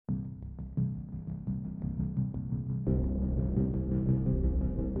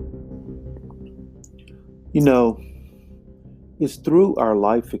You know, it's through our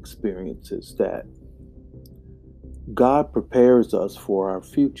life experiences that God prepares us for our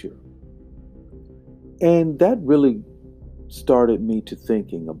future. And that really started me to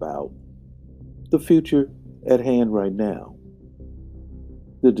thinking about the future at hand right now.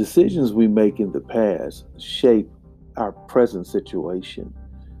 The decisions we make in the past shape our present situation,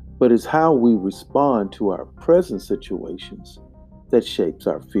 but it's how we respond to our present situations that shapes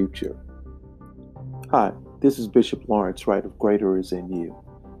our future. Hi, this is Bishop Lawrence Wright of Greater Is in You.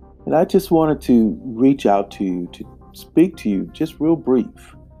 And I just wanted to reach out to you to speak to you just real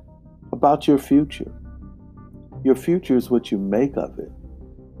brief about your future. Your future is what you make of it,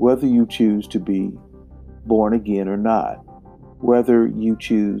 whether you choose to be born again or not, whether you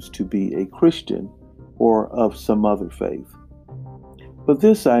choose to be a Christian or of some other faith. But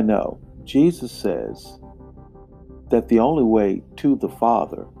this I know, Jesus says that the only way to the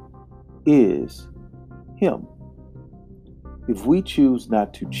Father is Him. If we choose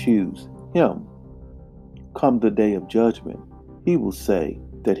not to choose Him, come the day of judgment, He will say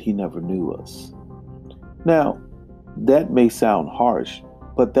that He never knew us. Now, that may sound harsh,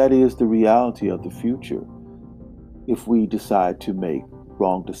 but that is the reality of the future if we decide to make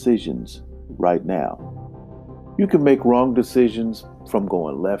wrong decisions right now. You can make wrong decisions from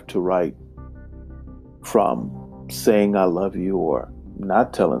going left to right, from saying I love you or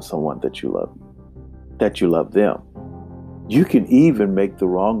not telling someone that you love them. You can even make the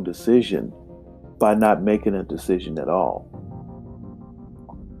wrong decision by not making a decision at all.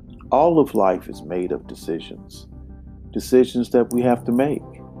 All of life is made of decisions, decisions that we have to make,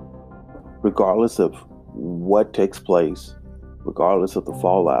 regardless of what takes place, regardless of the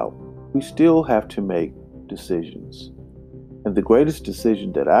fallout. We still have to make decisions. And the greatest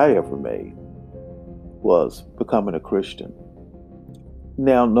decision that I ever made was becoming a Christian.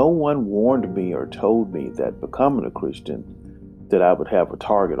 Now, no one warned me or told me that becoming a Christian that I would have a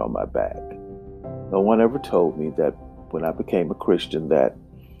target on my back. No one ever told me that when I became a Christian that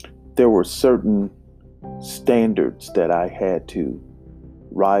there were certain standards that I had to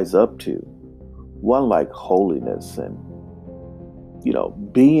rise up to. One like holiness and,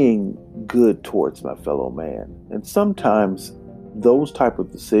 being good towards my fellow man. And sometimes those type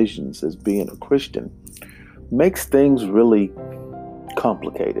of decisions as being a Christian makes things really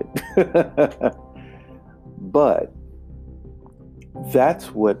complicated. But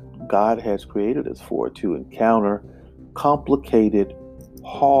that's what God has created us for, to encounter complicated,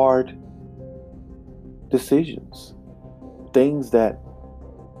 hard decisions. Things that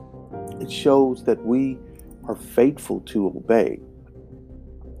it shows that we are faithful to obey.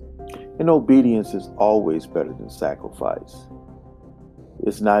 And obedience is always better than sacrifice.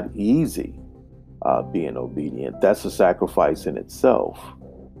 It's not easy being obedient. That's a sacrifice in itself.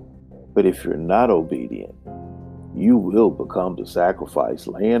 But if you're not obedient, you will become the sacrifice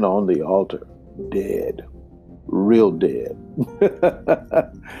laying on the altar, dead, real dead.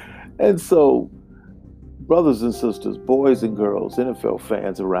 And so, brothers and sisters, boys and girls, NFL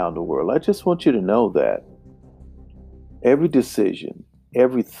fans around the world, I just want you to know that every decision,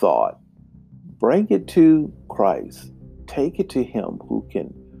 every thought, bring it to Christ. Take it to Him who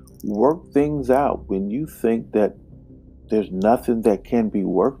can work things out when you think that there's nothing that can be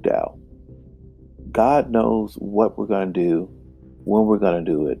worked out. God knows what we're going to do, when we're going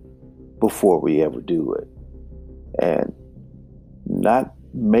to do it, before we ever do it. And not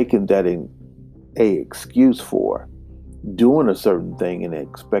making that a excuse for doing a certain thing and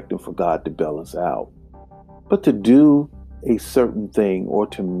expecting for God to bail us out, but to do a certain thing or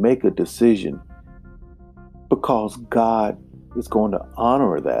to make a decision because God is going to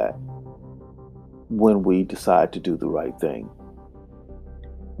honor that when we decide to do the right thing.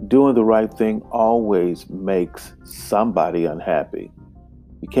 Doing the right thing always makes somebody unhappy.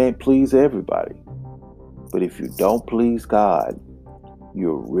 You can't please everybody. But if you don't please God,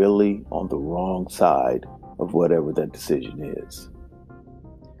 you're really on the wrong side of whatever that decision is.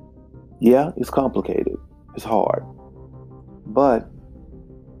 Yeah, it's complicated. It's hard. But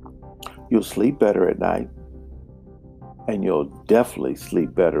you'll sleep better at night. And you'll definitely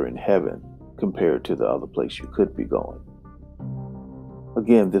sleep better in heaven compared to the other place you could be going.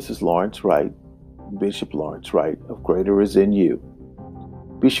 Again, this is Lawrence Wright, Bishop Lawrence Wright of Greater Is in You.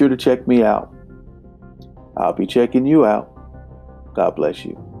 Be sure to check me out. I'll be checking you out. God bless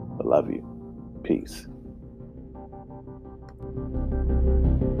you. I love you. Peace.